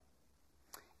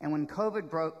And when COVID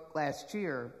broke last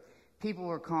year, people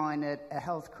were calling it a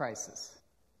health crisis.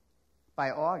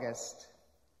 By August,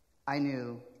 I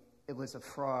knew it was a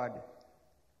fraud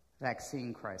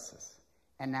vaccine crisis.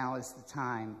 And now is the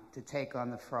time to take on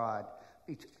the fraud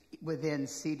within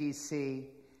CDC,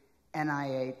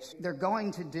 NIH. They're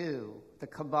going to do the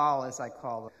cabal, as I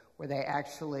call it, where they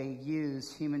actually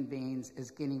use human beings as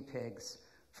guinea pigs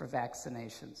for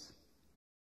vaccinations.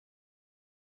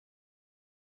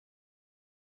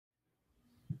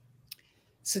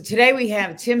 So today we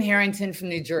have Tim Harrington from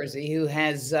New Jersey, who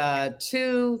has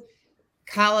 2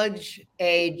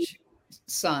 college-age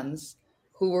sons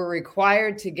who were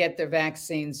required to get their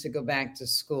vaccines to go back to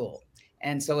school.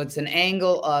 And so it's an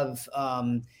angle of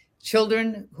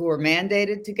children who are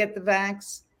mandated to get the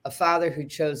vax, a father who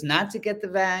chose not to get the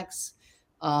vax,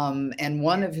 and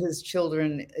one of his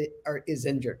children is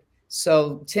injured.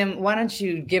 So, Tim, why don't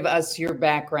you give us your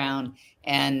background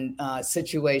and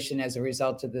situation as a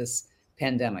result of this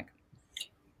pandemic?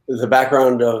 The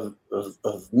background of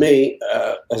me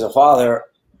as a father,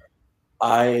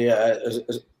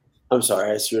 I'm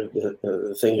sorry, I threw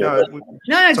the thing here.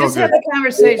 No, just have a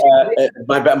conversation.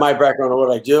 My background of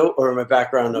what I do, or my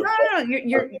background of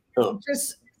you're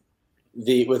just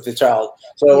with the child.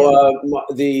 So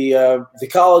the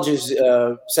colleges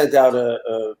sent out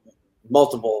a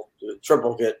multiple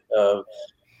triplicate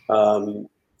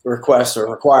requests or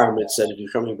requirements that if you're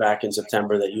coming back in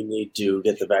September that you need to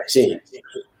get the vaccine.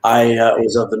 I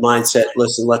was of the mindset,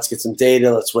 listen, let's get some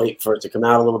data. Let's wait for it to come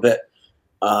out a little bit.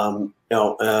 My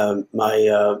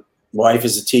wife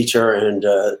is a teacher, and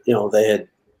they had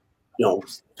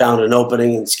found an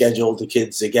opening and scheduled the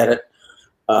kids to get it.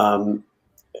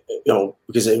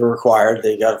 Because they were required.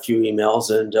 They got a few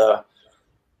emails, and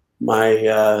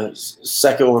my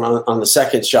second one on the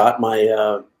second shot,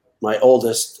 my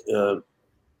oldest,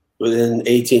 within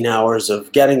 18 hours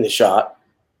of getting the shot,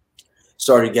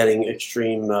 started getting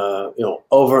extreme,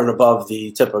 over and above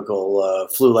the typical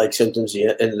flu-like symptoms.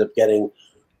 He ended up getting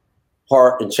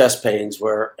heart and chest pains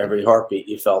where every heartbeat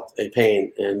you felt a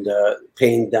pain, and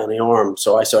pain down the arm.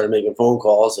 So I started making phone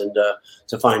calls and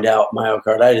to find out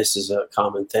myocarditis is a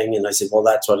common thing. And I said, well,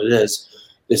 that's what it is.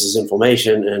 This is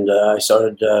inflammation. And I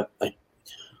started,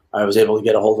 I was able to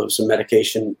get a hold of some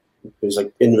medication. It was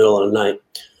like in the middle of the night.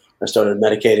 I started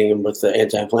medicating him with the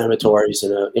anti-inflammatories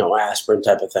and aspirin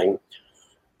type of thing.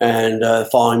 And the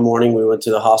following morning, we went to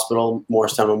the hospital,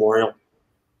 Morristown Memorial,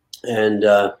 and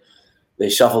they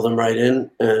shuffled him right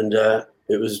in, and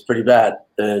it was pretty bad.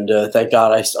 And thank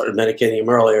God I started medicating him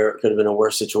earlier. It could have been a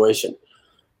worse situation.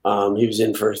 He was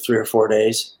in for 3 or 4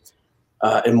 days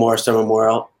in Morristown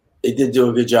Memorial. They did do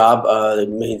a good job. They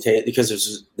maintained,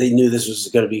 because they knew this was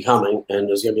going to be coming, and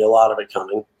there's going to be a lot of it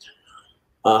coming.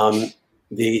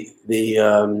 The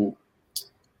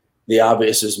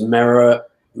obvious is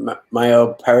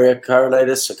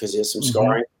myopericarditis, because he has some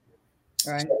scarring.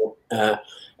 Right. So,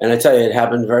 and I tell you, it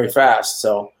happened very fast.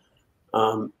 So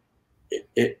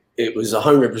it was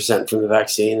 100% from the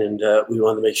vaccine, and we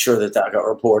wanted to make sure that got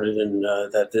reported, and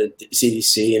that the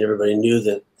CDC and everybody knew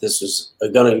that this was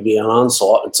going to be an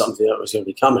onslaught and something that was going to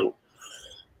be coming.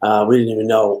 We didn't even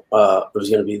know it was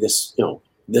going to be this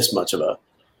much of a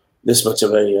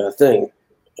thing.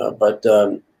 But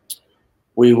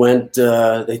we went.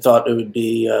 They thought it would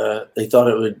be. They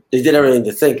did everything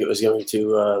to think it was going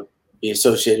to be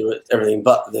associated with everything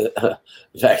but the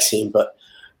vaccine. But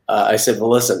I said,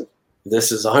 well, listen,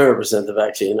 this is 100% the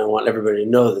vaccine. I want everybody to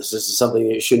know this. This is something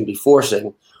that you shouldn't be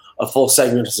forcing a full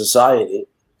segment of society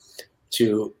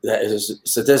that is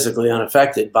statistically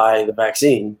unaffected by the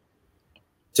vaccine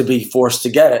to be forced to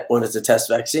get it when it's a test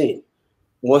vaccine.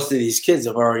 Most of these kids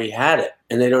have already had it,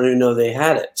 and they don't even know they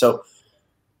had it. So,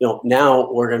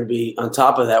 now we're going to be on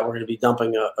top of that. We're going to be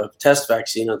dumping a test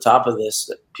vaccine on top of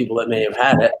this, people that may have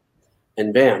had it.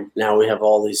 And bam, now we have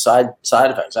all these side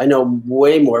effects. I know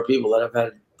way more people that have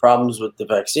had problems with the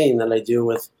vaccine than I do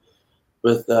with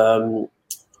the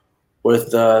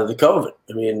COVID.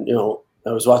 I mean,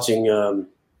 I was watching,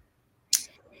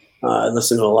 I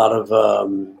listened to a lot of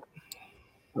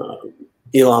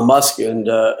Elon Musk and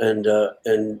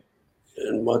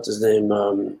what's his name,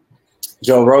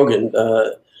 Joe Rogan,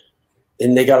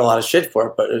 and they got a lot of shit for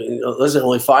it. But listen,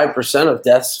 only 5% of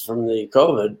deaths from the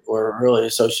COVID were really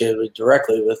associated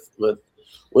directly with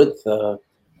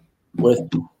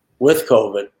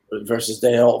COVID, versus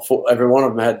every one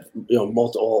of them had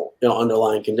multiple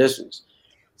underlying conditions.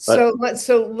 So let's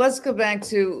go back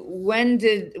to when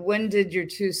did your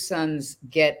 2 sons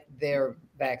get their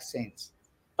vaccines?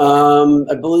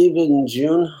 I believe in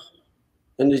June,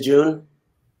 end of June.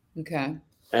 Okay.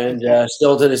 And Okay.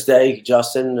 still to this day,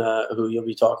 Justin, who you'll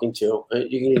be talking to,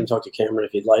 you can even talk to Cameron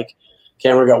if you'd like.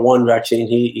 Cameron got one vaccine.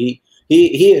 He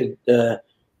had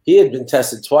been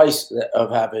tested twice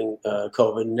of having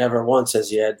COVID. Never once has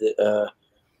he had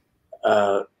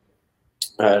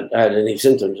any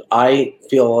symptoms. I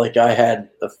feel like I had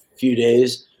a few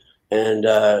days, and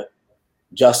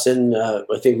Justin,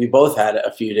 I think we both had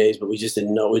a few days, but we just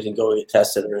didn't know. We didn't go and get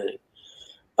tested or anything.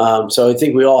 So I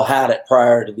think we all had it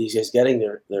prior to these guys getting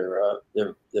their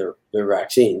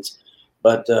vaccines.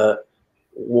 But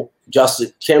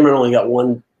Justin, Cameron only got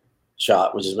one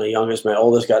shot, which is my youngest. My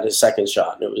oldest got his second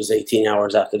shot, and it was 18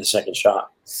 hours after the second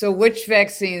shot. So which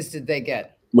vaccines did they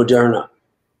get? Moderna.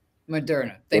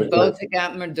 Moderna. They both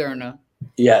got Moderna.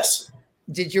 Yes.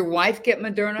 Did your wife get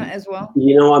Moderna as well?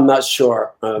 You know, I'm not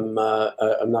sure. I'm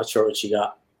not sure what she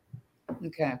got.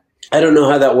 Okay. I don't know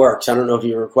how that works. I don't know if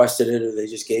you requested it or they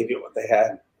just gave you what they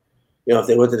had. You know, if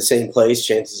they went to the same place,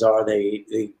 chances are they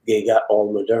got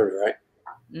all Moderna, right?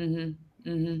 Mm-hmm.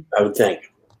 Mm-hmm. I would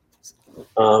think.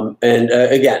 And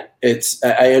again,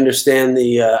 I understand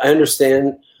I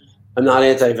understand. I'm not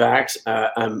anti-vax.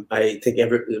 I think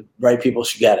the right people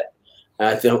should get it.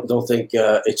 I don't think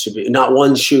it should be. Not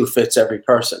one shoe fits every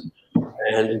person.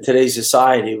 And in today's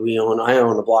society, I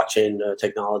own a blockchain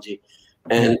technology,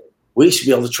 and we should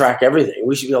be able to track everything.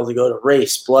 We should be able to go to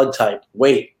race, blood type,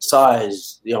 weight,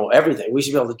 size, everything. We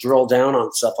should be able to drill down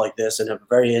on stuff like this and have a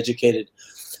very educated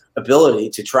ability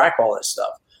to track all this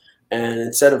stuff. And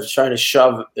instead of trying to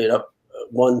shove it up,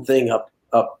 one thing up,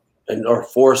 or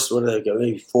force, what do they go?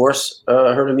 Maybe force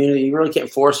herd immunity. You really can't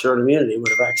force herd immunity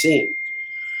with a vaccine.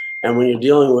 And when you're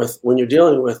dealing with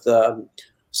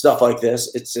stuff like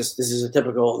this, this is a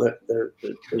typical. Well, the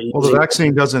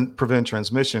vaccine doesn't prevent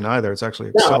transmission either. It's actually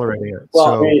accelerating it.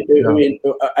 Well, so,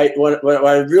 what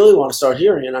I really want to start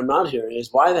hearing, and I'm not hearing,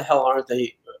 is why the hell aren't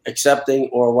they accepting,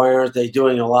 or why aren't they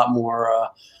doing a lot more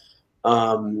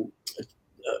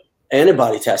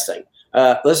antibody testing?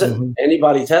 Listen,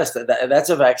 antibody test, that's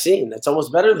a vaccine. That's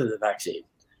almost better than the vaccine.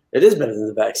 It is better than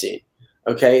the vaccine.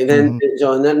 Okay, then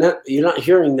and then you're not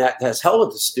hearing that. That's hell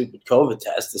with the stupid COVID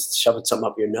test. Just shoving something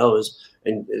up your nose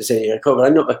and saying you got COVID. I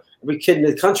know every kid in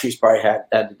the country's probably had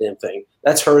the damn thing.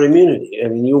 That's herd immunity. I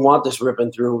mean, you want this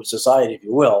ripping through society, if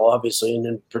you will, obviously, and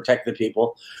then protect the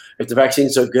people. If the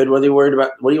vaccine's so good, what are you worried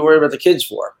about the kids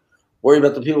for? Worry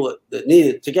about the people that need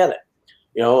it to get it.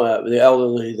 The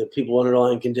elderly, the people with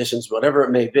underlying conditions, whatever it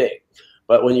may be.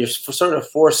 But when you're starting to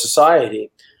force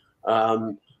society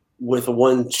with a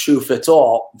one shoe fits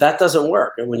all, that doesn't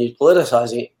work. And when you're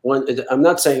politicizing it, I'm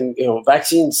not saying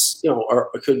vaccines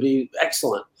could be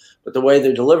excellent, but the way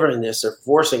they're delivering this, they're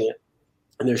forcing it,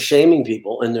 and they're shaming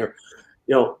people, and they're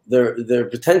the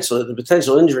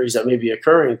potential injuries that may be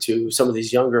occurring to some of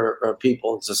these younger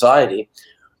people in society.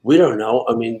 We don't know.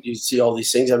 I mean, you see all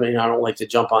these things. I mean, I don't like to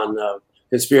jump on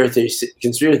conspiracy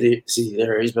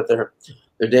theories, but they're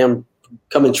damn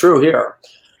coming true here.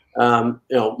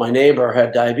 My neighbor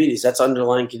had diabetes. That's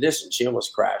underlying condition. She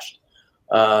almost crashed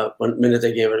one minute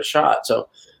they gave her a shot. So,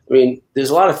 I mean, there's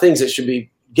a lot of things that should be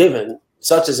given,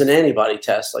 such as an antibody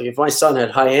test. Like if my son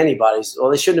had high antibodies, well,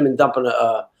 they shouldn't have been dump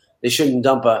a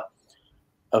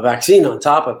vaccine on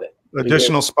top of it.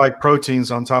 Additional spike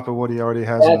proteins on top of what he already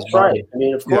has. That's right. I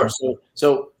mean, of course. Yeah.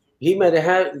 So he might have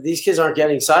had, these kids aren't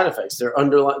getting side effects. They're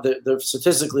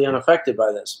statistically unaffected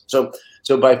by this. So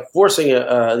by forcing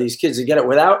these kids to get it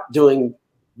without doing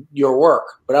your work,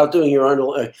 without doing your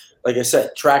like I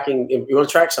said, tracking. If you want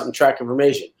to track something, track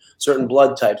information, certain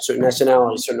blood types, certain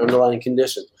nationalities, certain underlying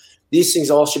conditions. These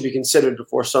things all should be considered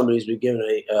before somebody's been given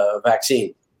a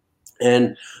vaccine.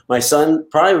 And my son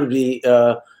probably would be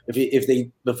if they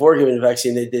before giving the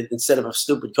vaccine, they did, instead of a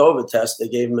stupid COVID test, they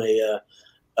gave him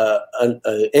an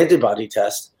antibody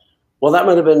test. Well,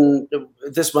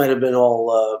 this might have been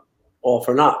all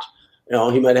for naught.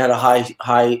 He might have had a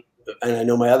high, and I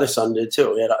know my other son did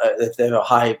too. If they have a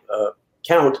high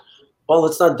count, well,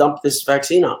 let's not dump this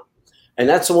vaccine on. And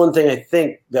that's the one thing I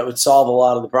think that would solve a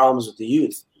lot of the problems with the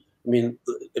youth. I mean,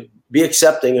 be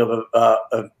accepting of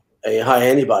a high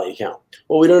antibody count.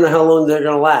 Well, we don't know how long they're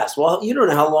going to last. Well, you don't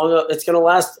know how long it's going to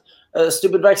last. A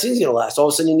stupid vaccine's going to last. All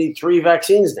of a sudden, you need 3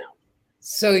 vaccines now.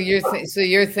 So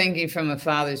you're thinking from a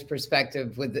father's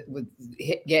perspective,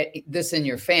 get this in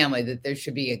your family, that there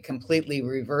should be a completely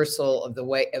reversal of the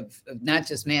way of not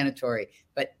just mandatory,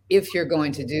 but if you're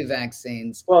going to do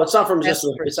vaccines. Well, it's not from just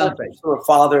from a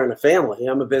father and a family.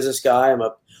 I'm a business guy.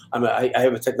 I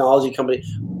have a technology company.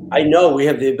 I know we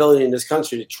have the ability in this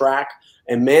country to track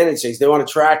and manage things. They want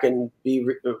to track and be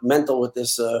mental with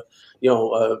this,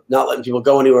 not letting people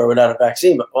go anywhere without a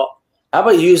vaccine. But How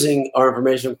about using our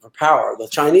information for power? The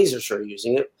Chinese are sure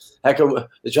using it. Heck,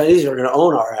 the Chinese are going to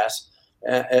own our ass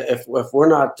if we're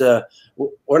not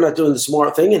doing the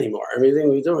smart thing anymore. Everything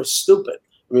we do is stupid.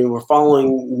 I mean, we're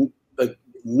following. The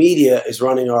media is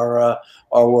running our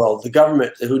world. The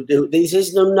government, these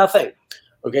just know nothing.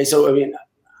 Okay, so I mean,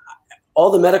 all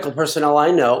the medical personnel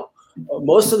I know,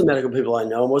 most of the medical people I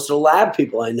know, most of the lab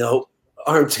people I know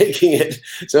aren't taking it.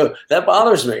 So that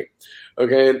bothers me.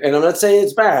 Okay, and I'm not saying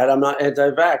it's bad. I'm not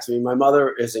anti-vax. I mean, my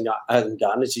mother hasn't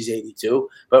gotten it. She's 82.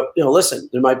 But listen,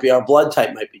 there might be our blood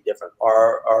type might be different.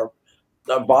 Our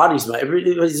bodies might.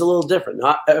 Everybody's a little different.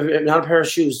 Not a pair of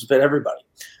shoes to fit everybody.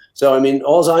 So I mean,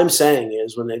 all I'm saying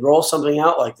is when they roll something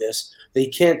out like this, they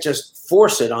can't just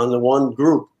force it on the one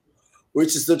group,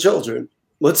 which is the children.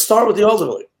 Let's start with the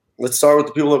elderly. Let's start with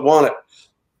the people that want it.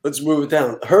 Let's move it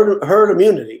down. Herd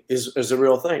immunity is a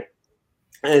real thing,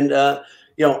 and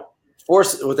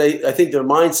force what I think their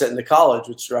mindset in the college,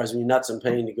 which drives me nuts and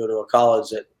pain to go to a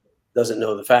college that doesn't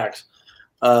know the facts.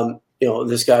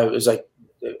 This guy was like,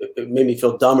 it made me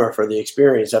feel dumber for the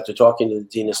experience after talking to the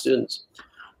dean of students.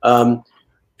 I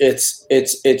know it's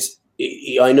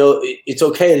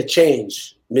okay to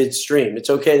change midstream. It's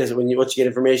okay to once you get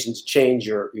information to change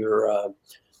your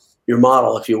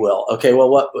model, if you will. Okay,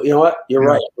 well, you're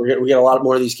right. We get a lot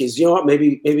more of these cases. You know what?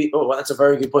 Maybe. Oh, that's a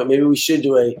very good point. Maybe we should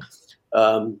do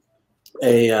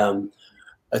a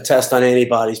test on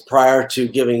antibodies prior to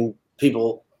giving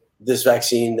people this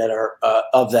vaccine that are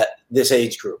of this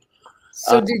age group.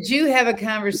 So did you have a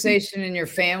conversation in your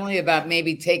family about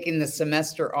maybe taking the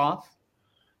semester off?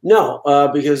 No,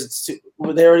 because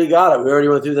they already got it. We already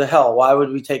went through the hell. Why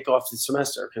would we take off the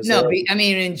semester? No, I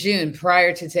mean in June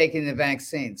prior to taking the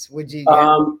vaccines. Would you?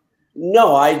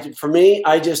 No, I'm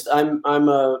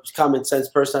a common sense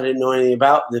person. I didn't know anything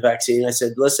about the vaccine. I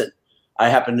said, listen, I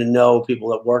happen to know people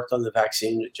that worked on the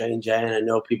vaccine at J&J, and I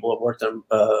know people that worked on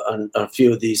a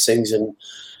few of these things, and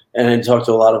I talked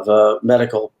to a lot of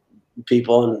medical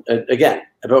people. And again,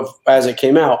 as it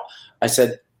came out, I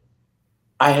said,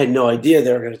 I had no idea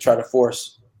they were going to try to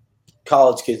force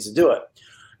college kids to do it.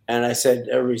 And I said,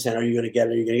 everybody said, are you going to get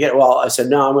it? Are you going to get it? Well, I said,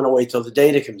 no, I'm going to wait till the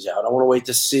data comes out. I want to wait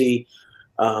to see,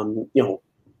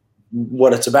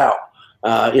 what it's about.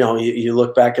 You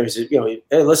look back and you say, hey,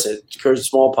 listen, it cured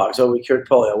smallpox. Oh, we cured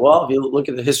polio. Well, if you look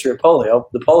at the history of polio,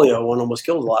 the polio one almost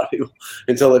killed a lot of people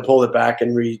until they pulled it back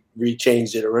and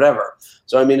re-changed it or whatever.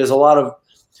 So, I mean, there's a lot of,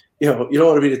 you don't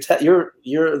want to be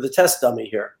you're the test dummy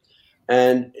here.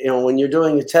 And, when you're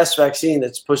doing a test vaccine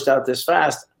that's pushed out this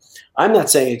fast, I'm not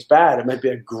saying it's bad. It might be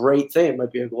a great thing. It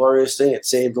might be a glorious thing. It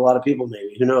saved a lot of people,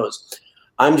 maybe. Who knows?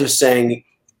 I'm just saying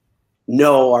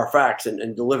know our facts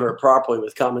and deliver it properly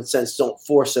with common sense. Don't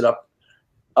force it up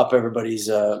everybody's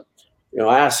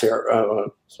ass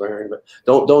here. Swearing, but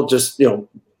don't just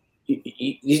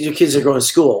these are kids that are going to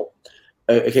school.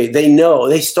 Okay,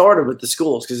 they started with the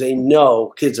schools because they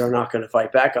know kids are not going to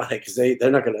fight back on it because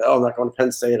they're not going to. Oh, I'm not going to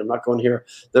Penn State. I'm not going here.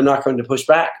 They're not going to push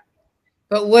back.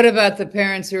 But what about the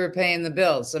parents who are paying the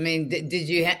bills? I mean, did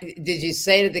you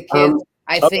say to the kids,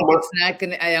 "I think it's not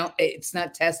going to. It's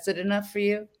not tested enough for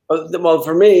you"? Well,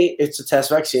 for me, it's a test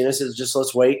vaccine. I said, just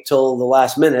let's wait till the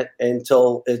last minute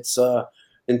until we get some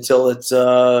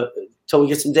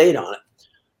data on it.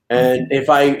 And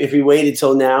if we waited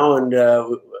till now, and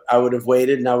I would have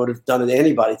waited, and I would have done an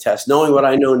antibody test, knowing what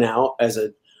I know now as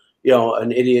an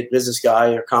idiot business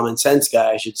guy or common sense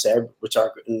guy, I should say, which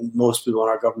most people in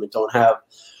our government don't have,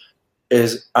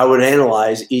 is I would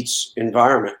analyze each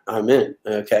environment I'm in,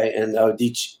 okay, and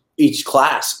each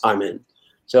class I'm in.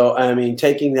 So I mean,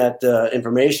 taking that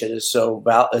information is so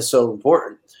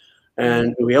important,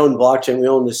 and we own blockchain, we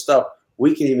own this stuff.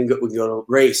 We can go to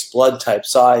race, blood type,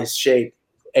 size, shape,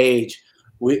 age.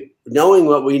 Knowing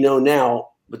what we know now,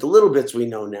 with the little bits we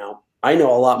know now, I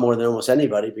know a lot more than almost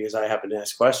anybody because I happen to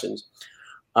ask questions.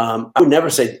 I would never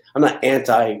say I'm not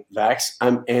anti-vax.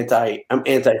 I'm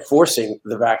anti-forcing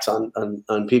the vax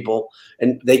on people,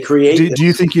 and they create. Do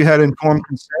you think you had informed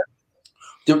consent?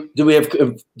 Did we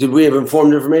have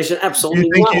informed information?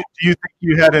 Absolutely not. Do you think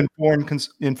you had informed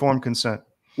consent?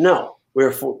 No,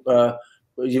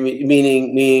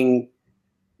 meaning.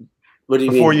 What do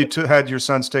you Before mean? you had your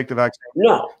sons take the vaccine?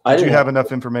 No, Did you have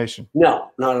enough information? No,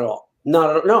 not at all.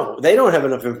 No, they don't have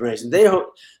enough information. They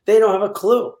don't have a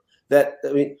clue.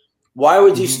 Why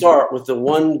would you start with the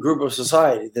one group of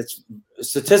society that's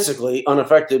statistically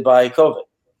unaffected by COVID?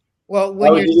 Well,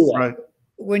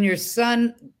 when your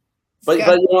son. But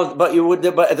at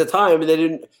the time they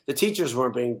didn't. The teachers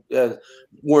weren't being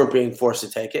forced to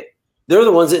take it. They're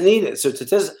the ones that need it. So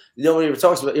nobody ever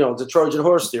talks about the Trojan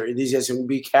horse theory. These guys can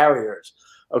be carriers.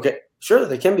 Okay, sure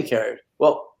they can be carried.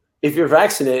 Well, if you're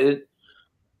vaccinated,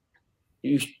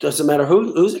 doesn't matter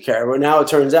who's a carrier. But now it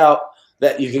turns out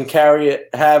that you can carry it,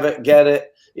 have it, get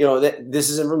it. This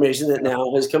is information that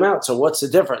now has come out. So what's the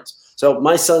difference? So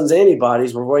my son's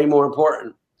antibodies were way more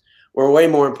important.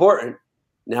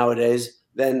 Nowadays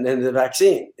than the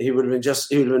vaccine. He would have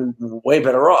been way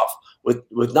better off with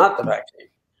not the vaccine.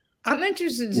 I'm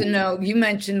interested to know, you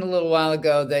mentioned a little while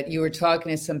ago that you were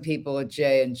talking to some people at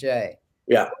J&J.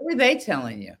 Yeah. What were they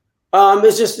telling you?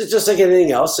 It's just like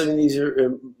anything else. I mean, these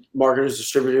are marketers,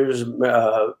 distributors,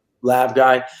 lab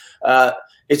guy.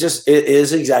 It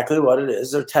is exactly what it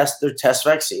is. They're test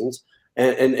vaccines,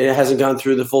 and it hasn't gone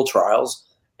through the full trials.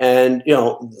 And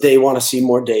they want to see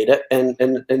more data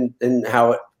and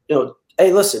how it.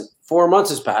 Hey, listen, 4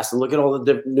 months has passed, and look at all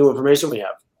the new information we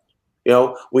have.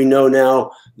 We know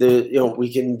now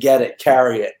we can get it,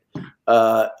 carry it.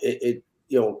 It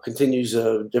continues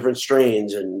different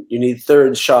strains, and you need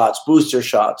third shots, booster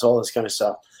shots, all this kind of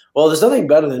stuff. Well, there's nothing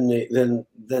better than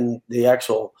the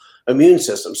actual immune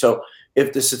system. So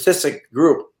if the statistically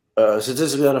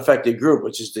unaffected group,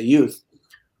 which is the youth,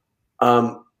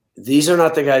 these are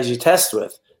not the guys you test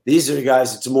with. These are the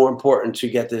guys it's more important to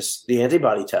get the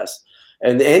antibody test.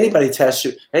 And the antibody test,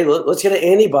 hey, let's get an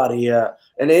antibody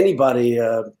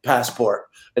passport,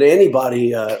 an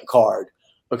antibody card.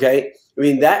 Okay, I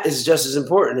mean that is just as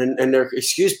important, and their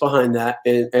excuse behind that.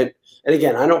 And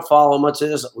again, I don't follow much of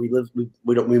this. We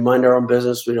mind our own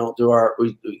business. We don't do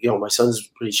my son's a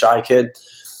pretty shy kid.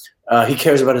 He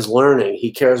cares about his learning.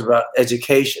 He cares about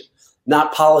education,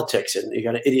 not politics. And you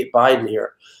got an idiot Biden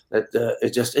here that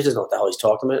it doesn't know what the hell he's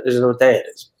talking about. It doesn't know what day it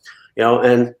is.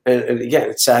 And again,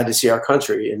 it's sad to see our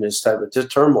country in this type of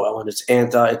turmoil, and it's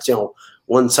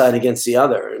one side against the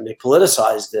other, and they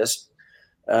politicize this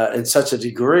in such a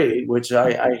degree, which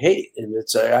I hate. And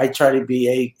I try to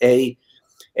be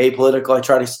apolitical. I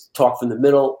try to talk from the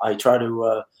middle. I try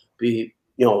to be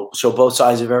show both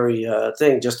sides of every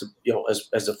thing, just to,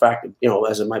 as a fact,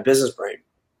 as in my business brain.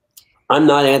 I'm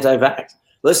not anti-vax.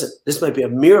 Listen, this might be a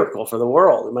miracle for the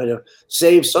world. It might have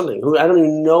saved something. I don't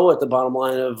even know what the bottom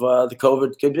line of the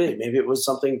COVID could be. Maybe it was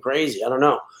something crazy. I don't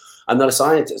know. I'm not a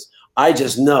scientist. I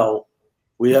just know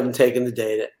we haven't taken the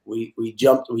data. We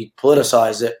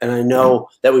politicized it, and I know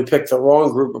that we picked the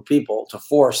wrong group of people to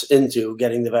force into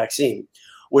getting the vaccine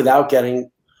without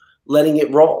letting it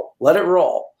roll. Let it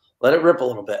roll. Let it rip a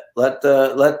little bit. Let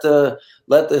the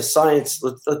science.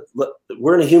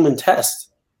 We're in a human test.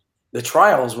 The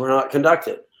trials were not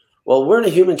conducted. Well, we're in a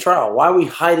human trial. Why are we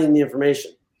hiding the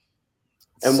information?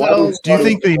 And do you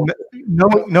think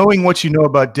knowing what you know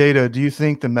about data, do you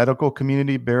think the medical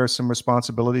community bears some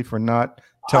responsibility for not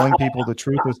telling people the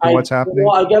truth as to what's happening?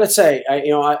 Well, I gotta say,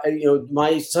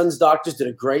 my son's doctors did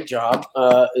a great job.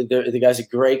 The guy's a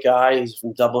great guy. He's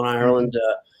from Dublin, Ireland.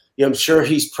 I'm sure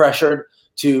he's pressured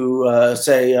to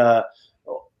say. There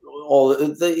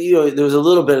was a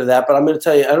little bit of that, but I'm going to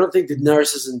tell you, I don't think the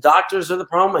nurses and doctors are the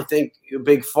problem. I think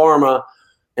big pharma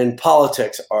and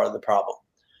politics are the problem.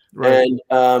 Right. And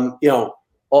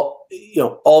all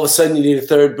of a sudden you need a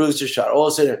third booster shot. All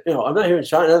of a sudden, I'm not here in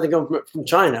China. I think I'm from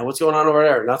China. What's going on over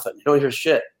there? Nothing. You don't hear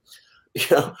shit.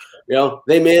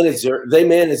 They manage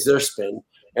their spin.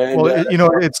 And,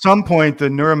 at some point, the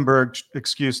Nuremberg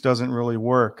excuse doesn't really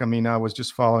work. I mean, I was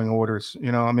just following orders.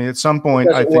 At some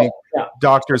point, I think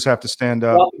doctors have to stand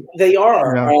up. Well, they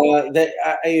are.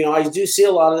 I do see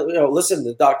a lot of. Listen,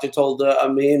 the doctor told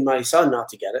me and my son not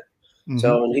to get it. Mm-hmm.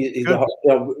 So, and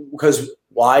because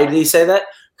why did he say that?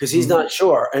 Because he's not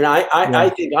sure. And I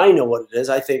think I know what it is.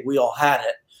 I think we all had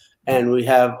it, and we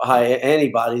have high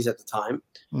antibodies at the time,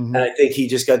 and I think he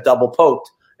just got double poked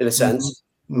in a sense.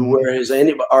 Whereas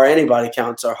our antibody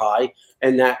counts are high,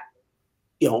 and that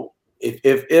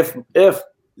if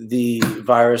the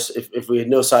virus, if we had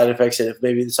no side effects, and if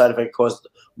maybe the side effect caused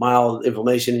mild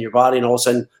inflammation in your body, and all of a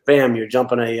sudden, bam, you're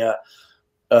jumping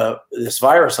this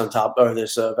virus on top, or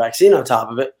this vaccine on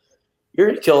top of it, you're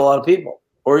going to kill a lot of people,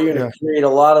 or you're going to create a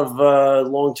lot of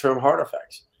long-term heart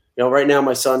effects. Right now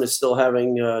my son is still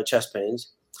having chest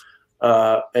pains.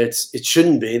 It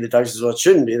shouldn't be. The doctor says, well, it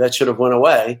shouldn't be. That should have went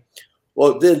away.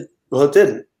 Well, it did. Well, it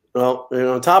didn't. Well,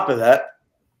 on top of that,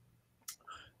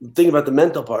 think about the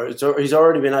mental part. He's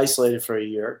already been isolated for a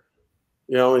year.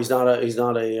 He's not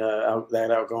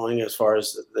that outgoing as far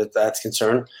as that's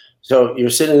concerned. So you're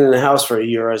sitting in the house for a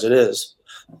year as it is,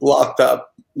 locked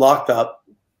up.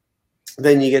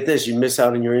 Then you get this. You miss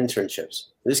out on your internships.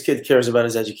 This kid cares about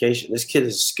his education. This kid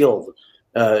is skilled.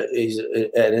 He's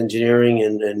at engineering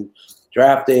and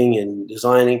drafting and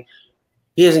designing.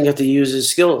 He hasn't got to use his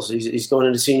skills. He's going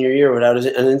into senior year without an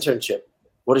internship.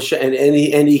 What a shame!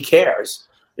 And he cares.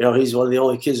 You know, he's one of the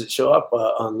only kids that show up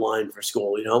online for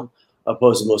school, you know,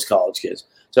 opposed to most college kids.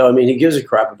 So, I mean, he gives a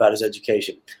crap about his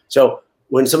education. So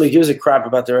when somebody gives a crap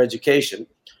about their education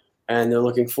and they're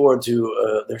looking forward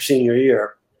to their senior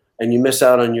year, and you miss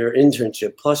out on your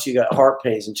internship, plus you got heart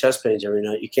pains and chest pains every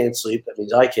night, you can't sleep. That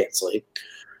means I can't sleep.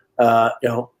 You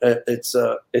know,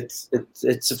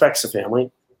 it affects the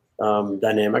family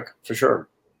dynamic for sure.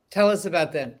 Tell us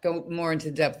about that. Go more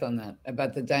into depth on that,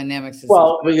 about the dynamics.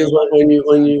 Well, because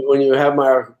when you have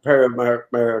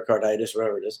myocarditis,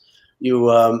 whatever it is, you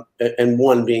and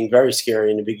one being very scary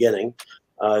in the beginning,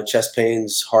 chest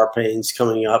pains, heart pains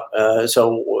coming up.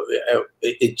 So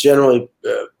it generally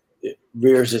it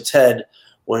rears its head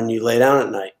when you lay down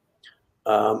at night,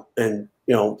 and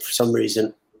you know, for some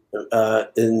reason. And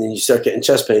then you start getting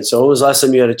chest pain. So when was the last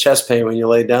time you had a chest pain when you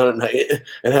laid down at night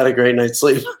and had a great night's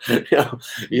sleep?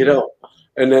 You don't.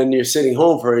 And then you're sitting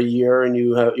home for a year and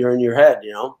you're in your head,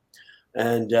 you know,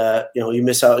 and you know, you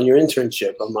miss out on your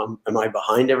internship. Am I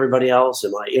behind everybody else?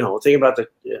 Am I, you know, think about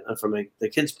from the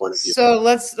kid's point of view. So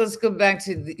let's go back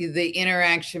to the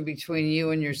interaction between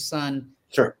you and your son.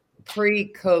 Sure.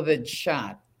 Pre-COVID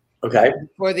shot. Okay.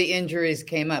 Before the injuries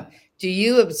came up, do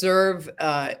you observe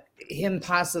him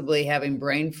possibly having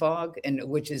brain fog, and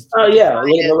which is I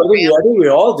think we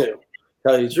all do.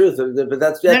 Tell you the truth, but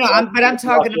that's no. I'm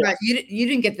talking about you. You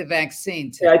didn't get the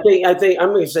vaccine. Yeah, I think I'm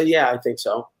going to say I think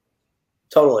so.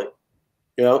 Totally.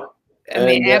 You know. I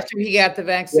mean, after he got the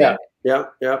vaccine. Yeah.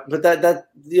 But that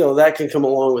you know, that can come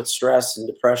along with stress and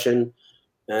depression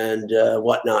and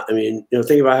whatnot. I mean, you know,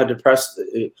 think about how depressed.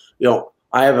 You know,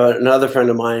 I have another friend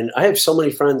of mine. I have so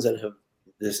many friends that have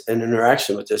an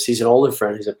interaction with this. He's an older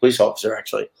friend. He's a police officer,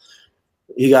 actually.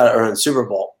 He got it around Super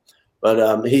Bowl,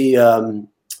 but he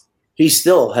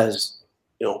still has,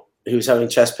 you know, he was having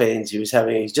chest pains.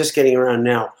 He's just getting around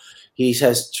now. He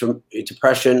has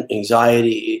depression,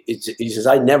 anxiety. He says,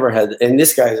 I never had, and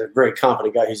this guy is a very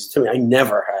confident guy. He says to me, I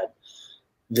never had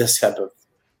this type of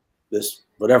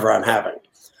whatever I'm having.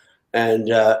 And,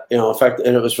 you know, in fact,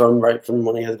 and it was right from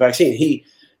when he had the vaccine.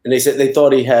 And they said they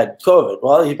thought he had COVID.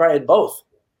 Well, he probably had both.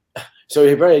 So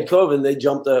he probably had COVID, and they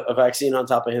jumped a vaccine on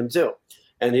top of him too.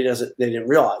 And they didn't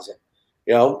realize it,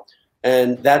 you know?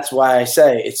 And that's why I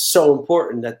say it's so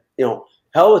important that, you know,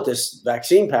 hell with this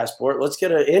vaccine passport. Let's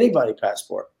get an antibody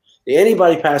passport. The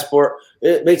antibody passport,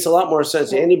 it makes a lot more sense.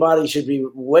 The antibody should be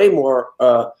way more,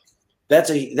 that's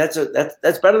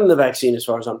better than the vaccine as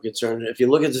far as I'm concerned. If you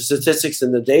look at the statistics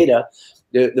and the data,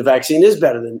 the vaccine is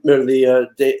better than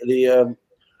the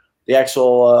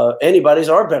actual antibodies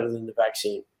are better than the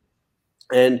vaccine.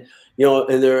 And, you know,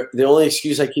 and the only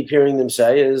excuse I keep hearing them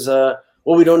say is, well,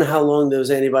 we don't know how long those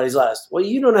antibodies last. Well,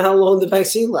 you don't know how long the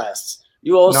vaccine lasts.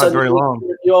 You all of a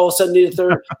sudden need a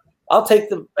third. I'll take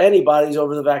the antibodies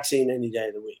over the vaccine any day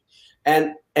of the week.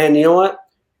 And you know what?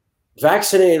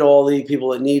 Vaccinate all the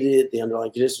people that need it, the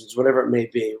underlying conditions, whatever it may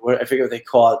be. I forget what they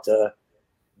call it,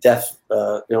 death,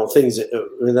 you know, things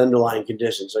with underlying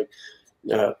conditions. Like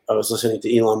I was listening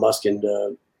to Elon Musk and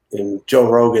Joe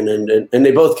Rogan, and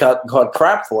they both got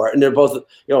crap for it. And they're both,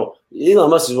 you know, Elon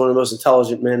Musk is one of the most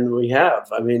intelligent men we have.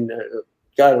 I mean,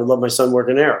 God, I would love my son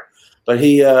working there. But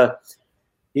he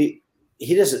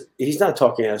doesn't, he's not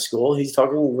talking out of school. He's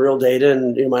talking real data,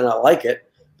 and you might not like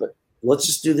it, but let's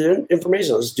just do the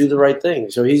information. Let's do the right thing.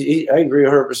 So I agree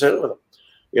 100% with him.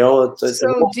 You know, it's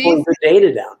pulling the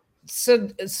data down. So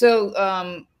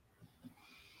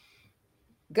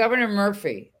Governor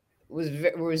Murphy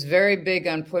was very big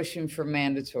on pushing for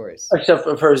mandatories,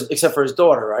 except for his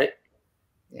daughter, right?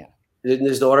 Yeah. Didn't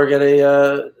his daughter get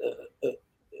a?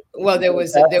 Well, there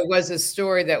was a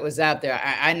story that was out there.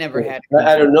 I never had.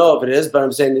 I don't know if it is, but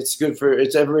I'm saying it's good for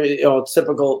it's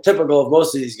typical of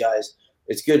most of these guys.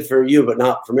 It's good for you, but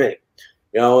not for me.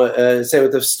 You know, say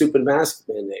with the stupid mask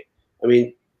mandate. I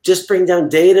mean, just bring down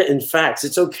data and facts.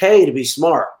 It's okay to be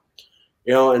smart.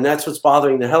 You know, and that's what's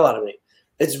bothering the hell out of me.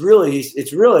 It's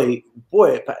really,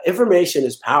 boy, information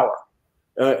is power.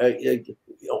 You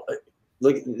know,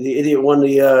 look, the idiot won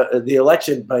the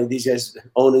election by these guys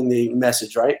owning the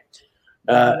message, right?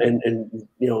 And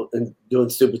you know, and doing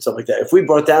stupid stuff like that. If we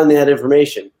brought down that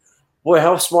information, boy,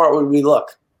 how smart would we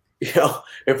look? You know,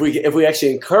 if we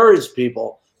actually encourage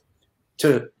people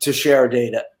to share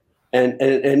data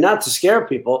and not to scare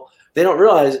people, they don't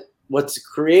realize what's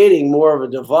creating more of a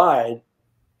divide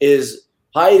is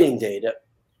hiding data.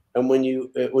 And when you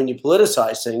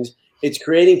politicize things, it's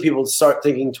creating people to start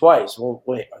thinking twice. Well,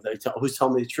 wait, who's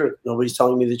telling me the truth? Nobody's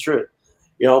telling me the truth,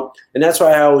 you know. And that's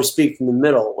why I always speak from the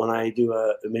middle when I do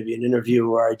maybe an interview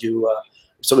or I do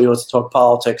somebody wants to talk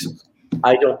politics.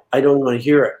 I don't want to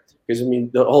hear it because I mean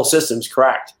the whole system's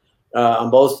cracked on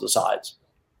both sides.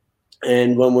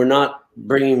 And when we're not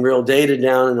bringing real data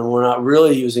down and we're not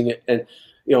really using it, and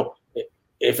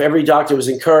if every doctor was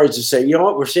encouraged to say, you know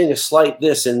what, we're seeing a slight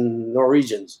this in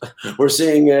Norwegians, we're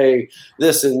seeing a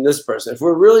this in this person. If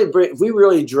we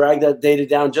really drag that data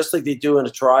down, just like they do in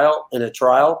a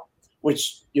trial,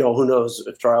 which who knows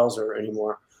if trials are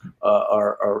anymore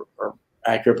are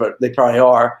accurate, but they probably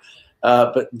are.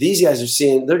 But these guys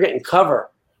they're getting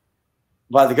cover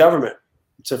by the government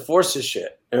to force this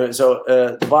shit. And so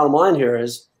the bottom line here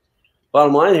is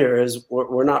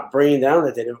we're not bringing down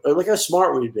that data. Look how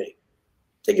smart we'd be.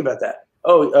 Think about that.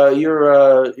 Oh,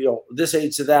 you're this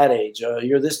age to that age.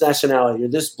 You're this nationality. You're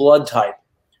this blood type.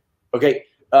 Okay.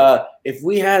 If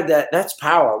we had that, that's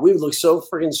power. We would look so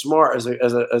freaking smart as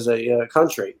a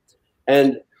country.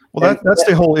 And that's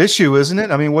the whole issue, isn't it?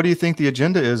 I mean, what do you think the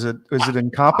agenda is? Is it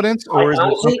incompetence or is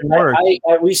it something worse?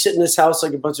 We sit in this house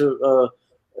like a bunch of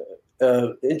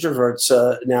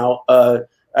introverts now.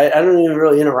 I don't even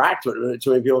really interact with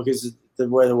too many people because the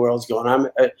way the world's going.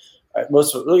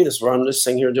 Look at this. I'm just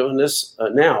sitting here doing this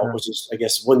now, which is, I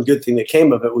guess, one good thing that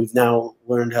came of it. We've now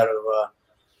learned how to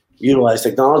utilize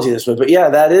technology this way. But yeah,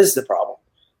 that is the problem.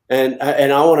 And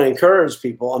I want to encourage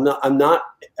people. I'm not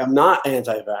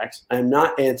anti-vax. I'm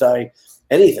not anti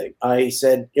anything. I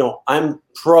said, I'm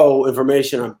pro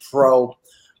information. I'm pro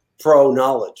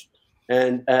knowledge.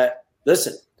 And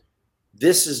listen,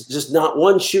 this is just not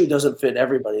one shoe doesn't fit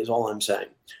everybody. Is all I'm saying.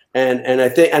 And I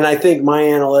think my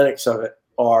analytics of it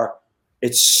are.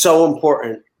 It's so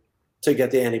important to get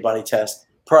the antibody test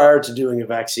prior to doing a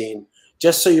vaccine,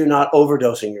 just so you're not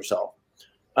overdosing yourself.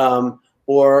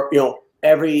 Or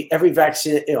every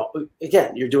vaccine,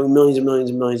 again, you're doing millions and millions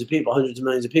and millions of people, hundreds of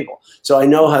millions of people. So I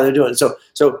know how they're doing it.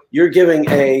 So you're giving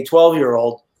a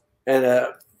 12-year-old and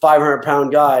a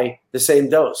 500-pound guy the same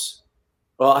dose.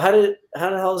 Well, how the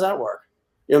hell does that work?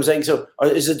 You know what I'm saying? So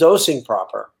is the dosing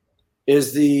proper?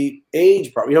 Is the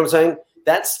age proper? You know what I'm saying?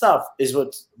 That stuff is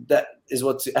what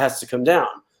has to come down.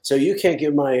 So you can't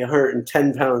give my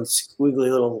 110-pound squiggly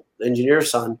little engineer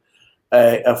son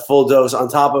a full dose on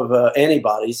top of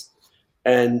antibodies,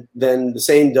 and then the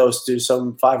same dose to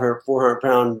some 500,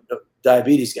 400-pound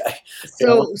diabetes guy.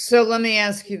 So let me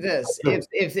ask you this: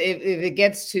 if it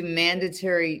gets to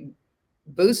mandatory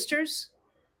boosters,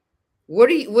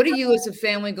 what are you as a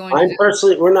family going to do?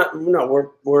 Personally,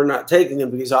 we're not taking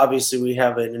them because obviously we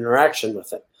have an interaction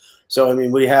with it. So I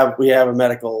mean, we have a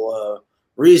medical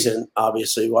reason,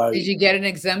 obviously. Why? Did you get an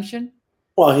exemption?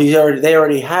 Well, they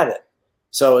already had it,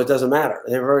 so it doesn't matter.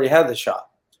 They've already had the shot,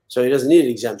 so he doesn't need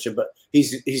an exemption. But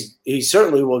he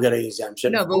certainly will get an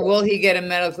exemption. No, but will he get a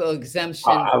medical exemption?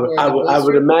 I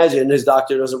would imagine his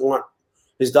doctor doesn't want.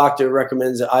 His doctor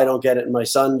recommends that I don't get it, and my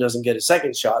son doesn't get a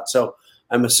second shot. So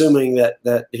I'm assuming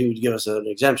that he would give us an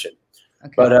exemption.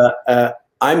 Okay. But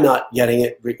I'm not getting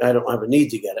it. I don't have a need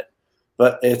to get it.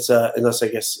 But it's unless I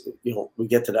guess we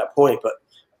get to that point. But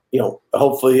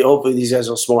hopefully these guys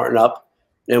will smarten up,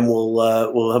 and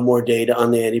we'll have more data on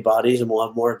the antibodies, and we'll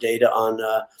have more data on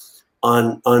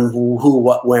who,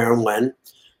 what, where, and when,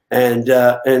 and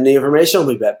the information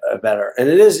will be better. And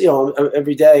it is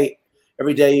every day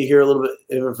you hear a little bit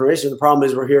of information. The problem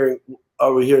is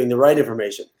are we hearing the right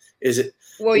information? Is it?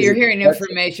 Well, you're hearing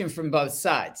information from both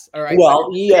sides. All right. Well,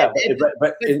 yeah,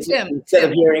 but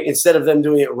instead of them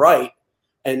doing it right.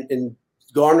 And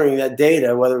garnering that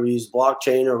data, whether we use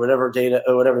blockchain or whatever data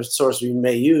or whatever source we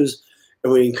may use,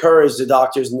 and we encourage the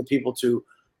doctors and the people to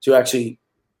actually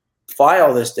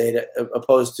file this data,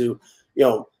 opposed to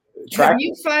track. Have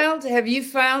you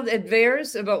filed at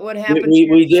VAERS about what happened?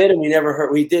 We did, and we never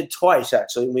heard. We did twice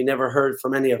actually. We never heard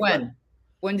from any of them.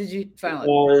 When did you file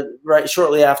it? Right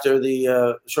shortly after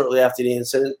the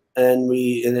incident, and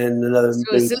then another.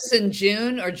 So is this in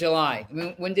June or July? I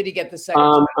mean, when did he get the second?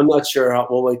 I'm not sure.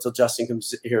 We'll wait till Justin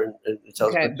comes here and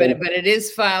tells us. Okay, but it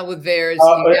is filed with VAERS.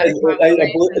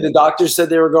 The doctor said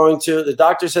they were going to. The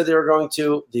doctor said they were going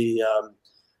to.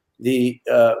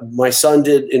 My son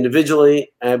did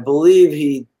individually, and I believe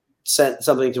he sent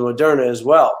something to Moderna as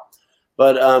well.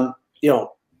 But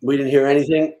we didn't hear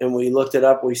anything, and we looked it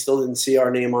up. We still didn't see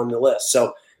our name on the list.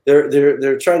 So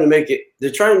they're trying to make it. They're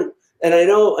trying, and I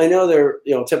know they're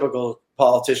typical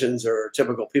politicians or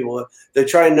typical people. They're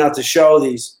trying not to show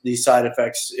these side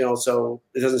effects, so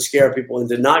it doesn't scare people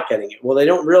into not getting it. Well, they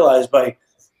don't realize by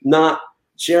not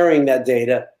sharing that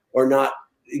data or not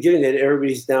giving it,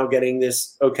 everybody's now getting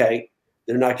this. Okay,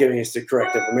 they're not giving us the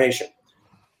correct information.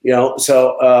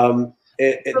 So.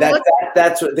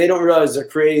 That's what they don't realize. They're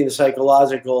creating the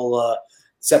psychological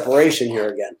separation here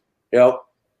again.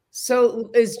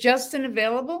 So is Justin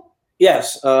available?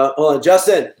 Yes. Hold on,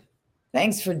 Justin.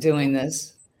 Thanks for doing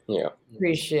this. Yeah.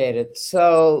 Appreciate it.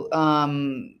 So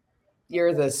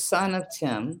you're the son of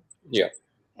Tim. Yeah.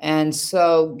 And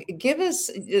so give us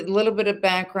a little bit of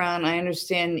background. I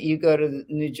understand you go to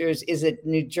New Jersey. Is it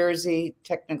New Jersey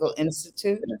Technical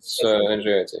Institute? It's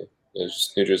NJIT. It's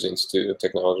just New Jersey Institute of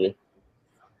Technology.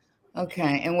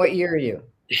 Okay. And what year are you?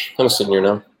 I'm a senior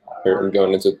now. I'm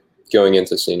going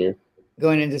into senior.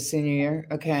 Going into senior year.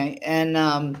 Okay.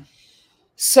 And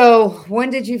so when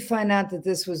did you find out that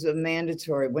this was a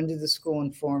mandatory? When did the school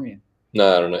inform you?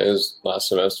 No, I don't know. It was last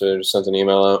semester. I just sent an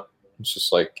email out. It's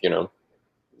just like, well,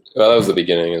 that was the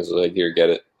beginning. It was like, here, get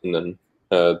it. And then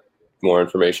more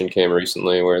information came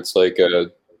recently where it's like,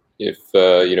 if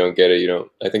you don't get it, you don't.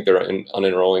 I think they're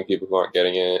unenrolling people who aren't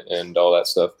getting it and all that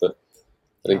stuff. But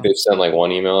I think they sent like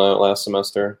one email out last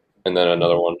semester and then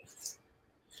another one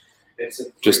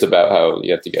just about how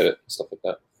you have to get it, stuff like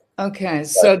that. Okay,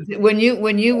 so when you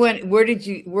went,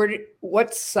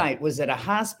 what site was it? A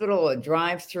hospital, a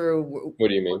drive-through? What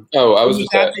do you mean? Oh, I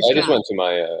just went to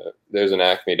my. There's an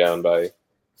Acme down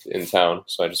in town,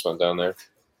 so I just went down there.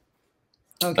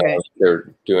 Okay,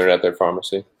 they're doing it at their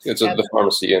pharmacy. It's the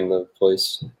pharmacy in the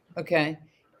place. Okay,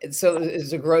 so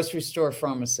it's a grocery store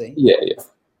pharmacy. Yeah.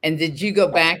 And did you go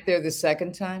back there the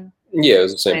second time? Yeah, it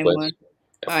was the same place. One?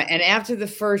 All right, and after the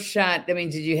first shot, I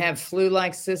mean, did you have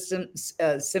flu-like symptoms?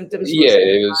 Yeah,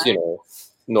 it was,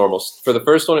 normal. For the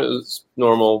first one, it was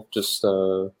normal, just,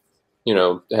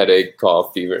 headache,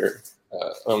 cough, fever.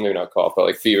 Maybe not cough, but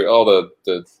like fever, all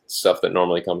the stuff that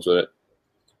normally comes with it.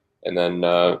 And then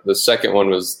the second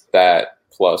one was that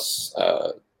plus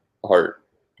heart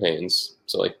pains.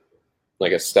 So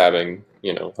like a stabbing,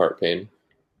 heart pain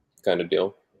kind of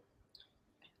deal.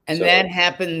 And so that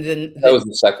happened. That was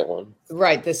the second one.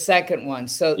 Right, the second one.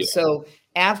 So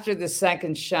after the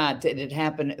second shot, did it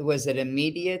happen? Was it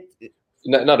immediate?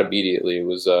 Not immediately. It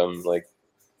was like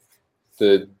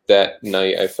that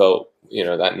night I felt,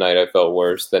 that night I felt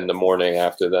worse. Then the morning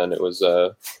after, then it was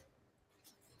I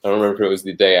don't remember if it was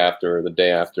the day after or the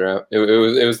day after. It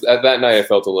was at that night I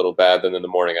felt a little bad. Then in the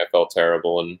morning I felt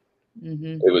terrible and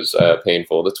it was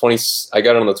painful. I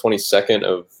got on the 22nd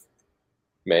of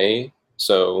May.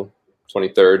 So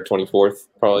 23rd, 24th,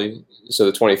 probably. So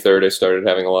the 23rd, I started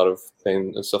having a lot of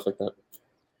pain and stuff like that.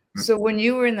 So when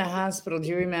you were in the hospital, do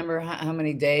you remember how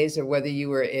many days or whether you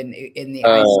were in the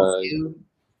ICU?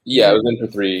 Yeah, I was in for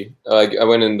 3. I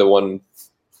went in the one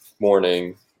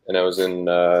morning and I was in,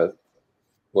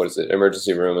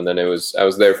 emergency room. And then I was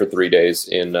there for 3 days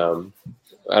in, I don't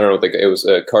know, it was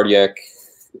a cardiac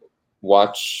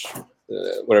watch,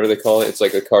 whatever they call it. It's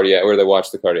like a cardiac, where they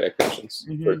watch the cardiac patients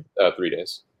for 3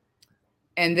 days.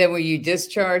 And then were you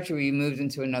discharged or were you moved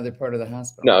into another part of the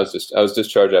hospital? No, I was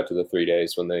discharged after the 3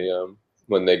 days when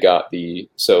they got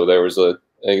so there was I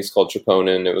think it's called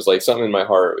troponin. It was like something in my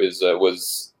heart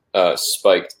was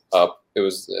spiked up. I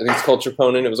think it's called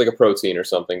troponin. It was like a protein or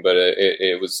something, but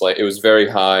it was very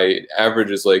high.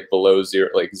 Average is like below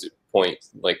 0, like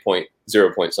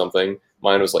 0 point something.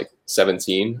 Mine was like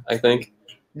 17, I think.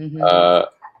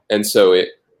 And so it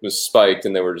was spiked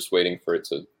and they were just waiting for it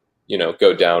to,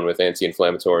 go down with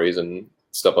anti-inflammatories and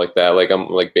stuff like that. Like I'm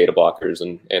like beta blockers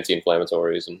and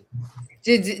anti-inflammatories. And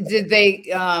did they,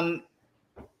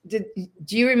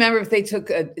 do you remember if they took,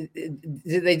 did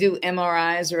they do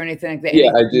MRIs or anything like that?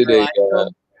 Yeah, I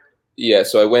did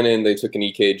so I went in, they took an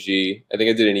EKG. I think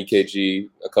I did an EKG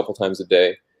a couple times a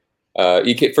day.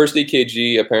 First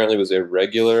EKG apparently was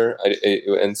irregular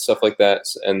and stuff like that.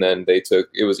 And then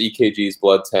it was EKGs,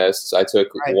 blood tests. I took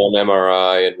one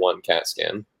MRI and one CAT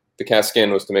scan. The CAT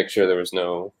scan was to make sure there was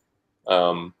no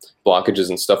blockages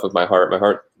and stuff with my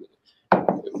heart,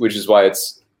 which is why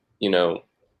it's,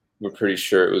 we're pretty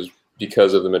sure it was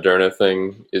because of the Moderna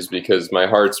thing, is because my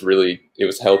heart's it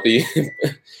was healthy.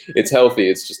 It's healthy.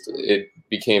 It's just, it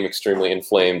became extremely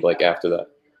inflamed like after that.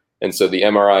 And so the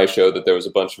MRI showed that there was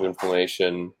a bunch of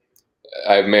inflammation.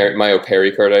 I have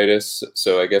myopericarditis,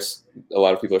 so I guess a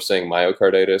lot of people are saying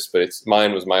myocarditis, but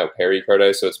mine was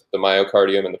myopericarditis, so it's the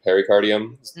myocardium and the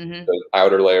pericardium, the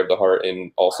outer layer of the heart,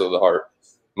 and also the heart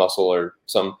muscle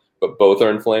but both are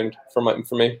inflamed for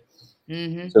me.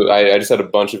 So I just had a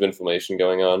bunch of inflammation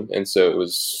going on, and so it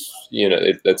was,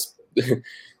 that's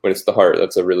when it's the heart,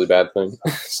 that's a really bad thing.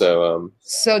 So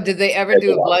did they ever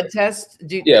do a blood test?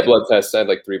 Blood tests. I had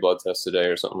like 3 blood tests a day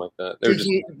or something like that.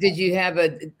 Did you have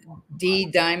a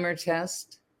D-dimer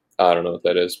test? I don't know what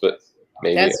that is, but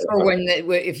maybe. That's for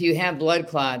if you have blood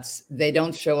clots, they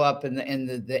don't show up in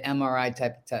the MRI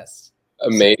type of test.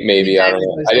 Maybe I don't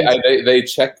know.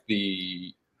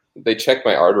 They checked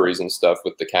my arteries and stuff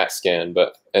with the CAT scan,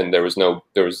 and there was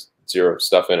zero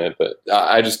stuff in it. But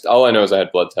all I know is I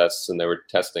had blood tests, and they were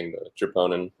testing the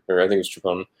troponin, or I think it was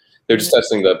troponin. They're just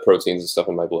testing the proteins and stuff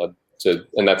in my blood,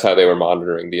 and that's how they were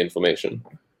monitoring the inflammation.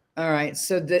 All right.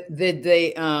 So did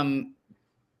they?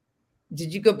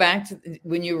 Did you go back to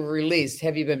when you were released?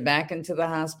 Have you been back into the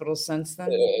hospital since then?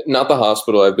 Not the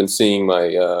hospital. I've been seeing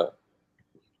my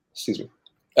excuse me.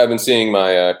 I've been seeing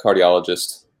my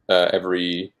cardiologist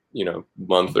every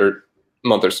month or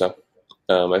so.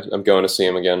 I'm going to see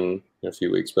him again in a few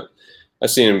weeks, but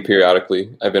I've seen him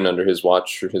periodically. I've been under his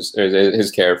watch or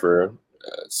his care for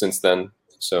since then,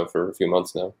 so for a few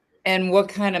months now. And what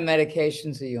kind of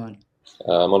medications are you on?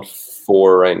 I'm on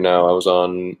 4 right now. I was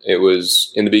on. It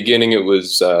was in the beginning. It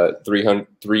was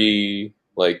 300,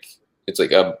 like it's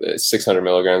like 600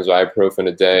 milligrams of ibuprofen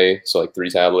a day. So like 3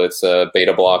 tablets.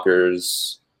 Beta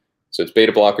blockers. So it's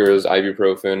beta blockers,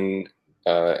 ibuprofen,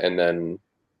 and then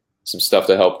some stuff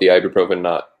to help the ibuprofen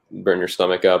not burn your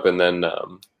stomach up, and then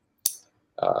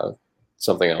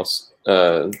something else.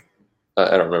 I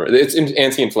don't remember. It's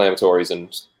anti-inflammatories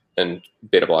and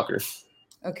beta blocker.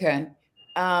 Okay.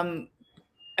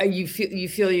 You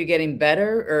feel you're getting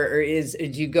better, or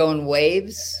do you go in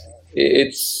waves?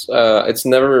 It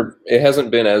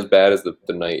hasn't been as bad as the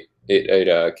night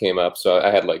it came up. So I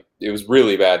had it was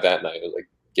really bad that night. It was like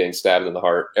getting stabbed in the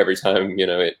heart every time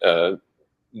it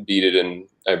beat it and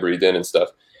I breathed in and stuff.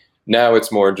 Now it's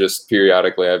more just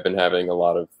periodically. I've been having a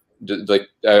lot of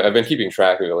I've been keeping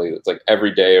track of it. It's like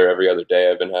every day or every other day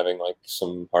I've been having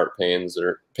some heart pains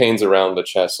or pains around the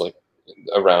chest,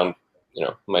 around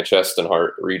my chest and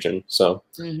heart region. So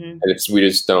and we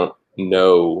just don't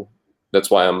know. That's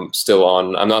why I'm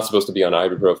not supposed to be on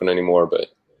ibuprofen anymore, but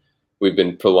we've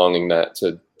been prolonging that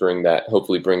to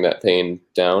hopefully bring that pain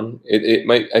down. It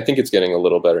might, I think it's getting a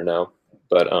little better now,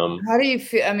 but how do you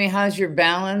feel? I mean, how's your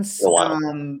balance?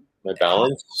 My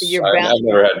balance? I've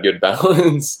never had good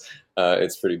balance.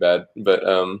 It's pretty bad, but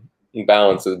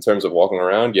balance in terms of walking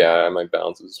around, yeah, my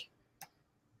balance is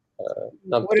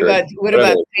not what good.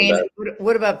 About pain?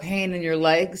 What about pain in your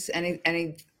legs? Any?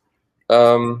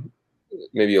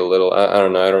 Maybe a little. I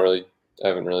don't know. I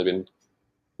haven't really been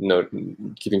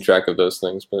keeping track of those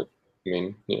things, but I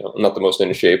mean, I'm not the most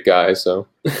in shape guy, so.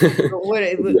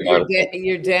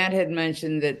 Your dad had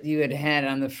mentioned that you had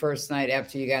on the first night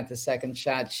after you got the second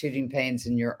shot, shooting pains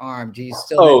in your arm. Do you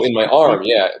still? Oh, in my arm,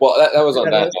 yeah. Well, that was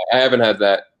on that night. I haven't had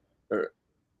that, or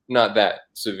not that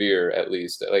severe, at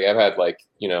least. I've had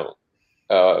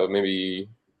maybe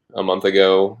a month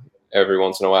ago. Every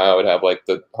once in a while, I would have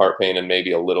the heart pain and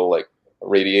maybe a little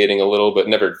radiating a little, but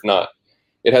never not.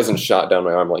 It hasn't shot down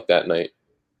my arm like that night.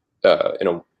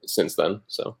 Since then,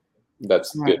 so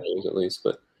that's good news at least.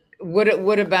 But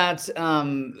what about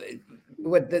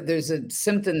there's a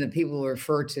symptom that people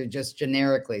refer to just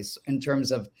generically in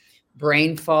terms of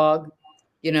brain fog,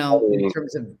 in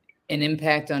terms of an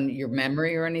impact on your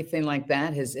memory or anything like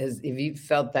that. Have you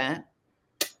felt that?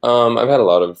 I've had a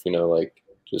lot of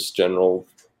just general.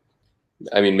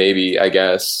 I mean, maybe I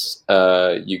guess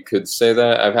you could say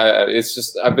that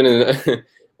I've been in,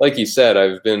 like you said,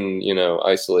 I've been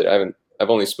isolated. I've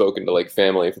only spoken to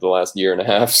family for the last year and a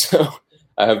half, so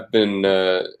I have been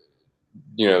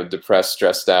depressed,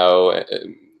 stressed out.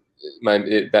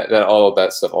 All of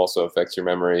that stuff also affects your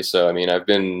memory. So I mean, I've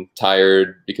been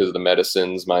tired because of the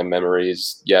medicines. My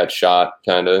memory's shot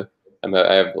kind of.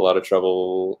 I have a lot of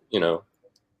trouble.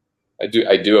 I do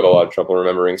have a lot of trouble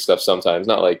remembering stuff sometimes.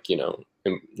 Not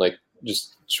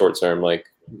just short term, but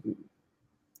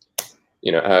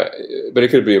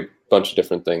it could be a bunch of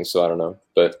different things. So I don't know,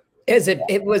 but. Was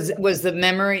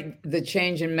the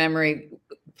change in memory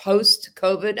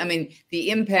post-COVID? I mean,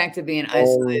 the impact of being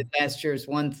isolated last year is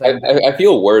one thing. I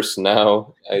feel worse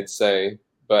now, I'd say,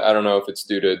 but I don't know if it's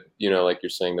due to, like you're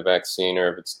saying, the vaccine,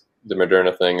 or if it's the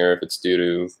Moderna thing, or if it's due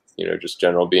to, just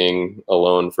general being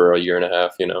alone for a year and a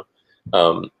half,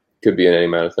 could be any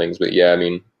amount of things. But yeah, I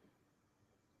mean,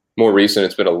 more recent,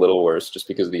 it's been a little worse just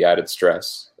because of the added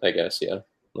stress, I guess. Yeah.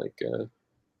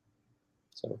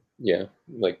 So yeah,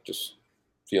 just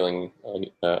feeling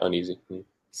uneasy.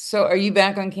 So are you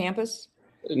back on campus?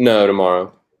 No,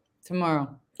 tomorrow.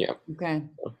 Tomorrow. Yeah. Okay.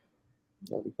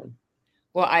 That'll be fun.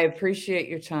 Well, I appreciate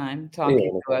your time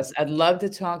talking to us. I'd love to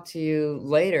talk to you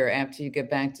later after you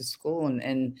get back to school,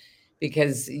 and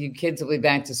because you kids will be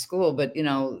back to school, but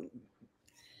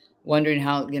wondering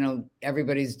how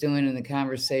everybody's doing in the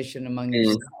conversation among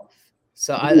yourself.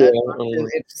 So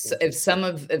if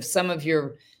some of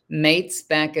your mates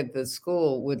back at the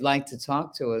school would like to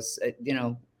talk to us,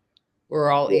 we're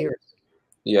all ears.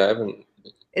 Yeah, I haven't.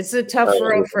 It's a tough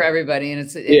road for everybody, and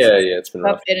it's yeah, it's been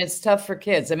tough, rough. and it's tough for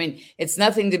kids. I mean, it's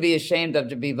nothing to be ashamed of,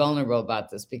 to be vulnerable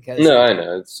about this, because No, I know. I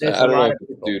there's a don't know lot if of it's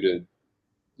people. due to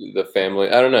the family.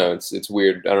 I don't know. It's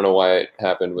weird. I don't know why it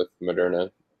happened with the Moderna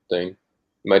thing. It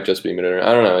might just be Moderna.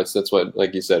 I don't know. That's what,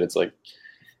 like you said, it's like,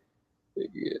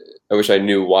 I wish I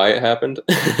knew why it happened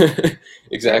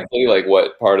exactly, like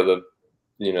what part of the,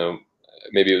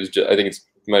 maybe it was just, I think it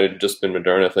might have just been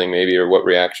Moderna thing maybe, or what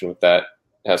reaction with that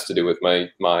has to do with my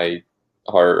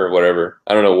heart or whatever.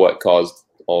 I don't know what caused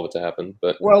all of it to happen,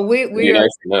 but well, we are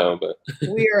nice to know, but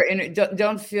we are in.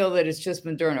 Don't feel that it's just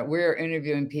Moderna. We're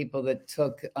interviewing people that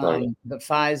took the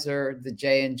Pfizer, the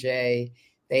J&J.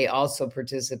 They also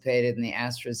participated in the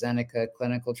AstraZeneca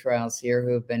clinical trials here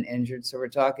who have been injured. So we're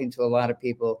talking to a lot of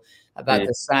people about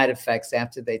the side effects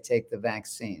after they take the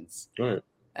vaccines. Right.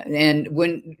 And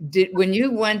when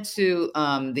you went to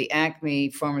the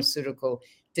Acme Pharmaceutical,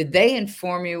 did they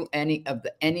inform you any of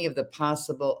the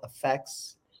possible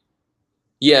effects?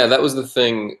 Yeah, that was the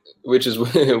thing, which is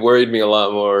worried me a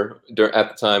lot more at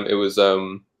the time. It was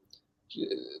they're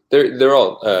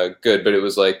all good, but it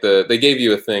was like they gave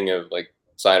you a thing of like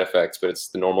side effects, but it's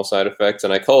the normal side effects.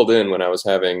 And I called in when I was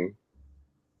having,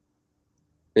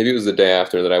 maybe it was the day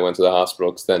after that I went to the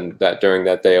hospital, because then during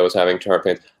that day I was having heart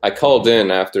pains. I called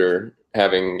in after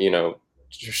having,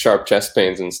 sharp chest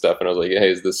pains and stuff, and I was like,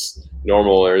 hey, is this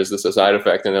normal or is this a side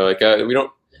effect? And they're like,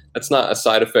 that's not a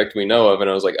side effect we know of. And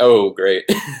I was like, oh, great.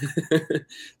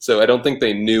 So I don't think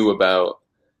they knew about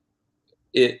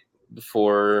it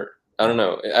before. I don't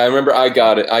know. I remember I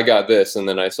got this, and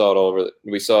then we saw it all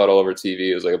over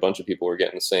TV. It was like a bunch of people were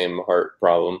getting the same heart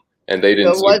problem, and they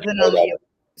didn't. So it wasn't on the.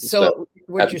 So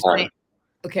what you're saying?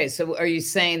 Okay, so are you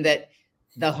saying that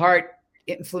the heart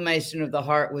inflammation of the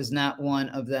heart was not one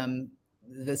of them?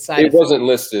 The side effects? It wasn't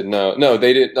listed. No,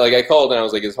 they didn't. Like I called and I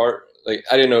was like, his heart. Like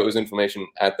I didn't know it was inflammation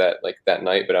at that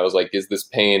night, but I was like, is this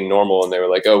pain normal? And they were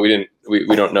like, oh, we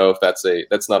don't know if that's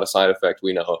not a side effect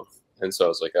we know of. And so I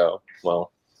was like, oh,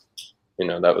 well,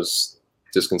 that was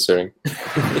disconcerting.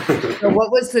 So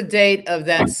what was the date of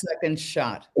that second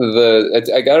shot?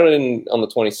 I got it on the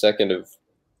 22nd of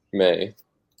May.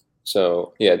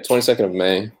 So yeah, 22nd of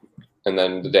May. And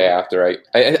then the day after, I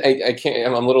can't.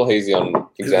 I'm a little hazy on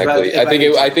exactly. I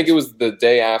think it was the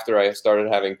day after I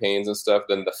started having pains and stuff.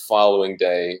 Then the following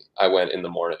day, I went in the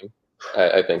morning.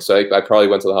 I think so. I probably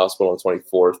went to the hospital on the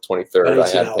 24th, 23rd. I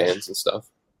had pains and stuff.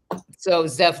 So it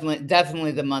was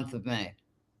definitely the month of May.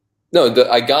 No,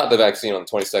 I got the vaccine on the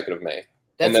 22nd of May.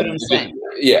 That's what I'm saying.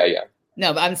 Yeah.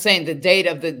 No, but I'm saying the date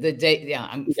of the date. Yeah,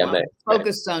 I'm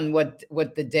focused on what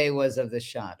the day was of the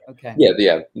shot. Okay.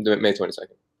 Yeah, May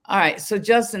 22nd. All right. So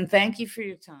Justin, thank you for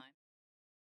your time.